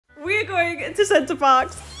are going into Centre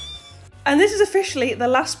Parks. And this is officially the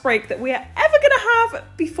last break that we are ever going to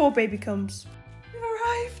have before baby comes. We've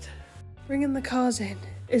arrived. Bringing the cars in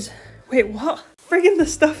is... Wait, what? Bringing the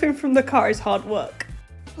stuff in from the car is hard work.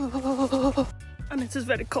 And it is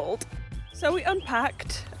very cold. So we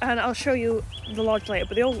unpacked, and I'll show you the lodge later,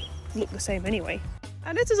 but they all look the same anyway.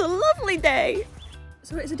 And it is a lovely day.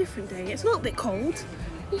 So it's a different day. It's a little bit cold.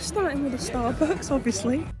 We're starting with a Starbucks,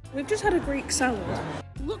 obviously. We've just had a Greek salad.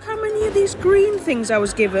 Look how many of these green things I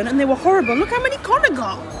was given, and they were horrible. Look how many Connor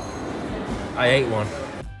got. I ate one.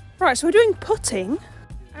 Right, so we're doing putting,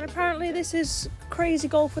 and apparently this is crazy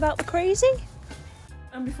golf without the crazy.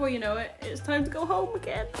 And before you know it, it's time to go home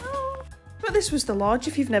again. Oh. But this was the lodge,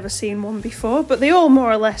 if you've never seen one before, but they all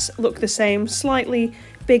more or less look the same, slightly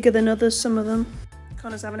bigger than others, some of them.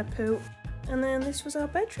 Connor's having a poo. And then this was our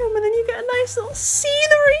bedroom, and then you get a nice little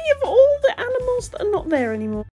scenery of all the animals that are not there anymore.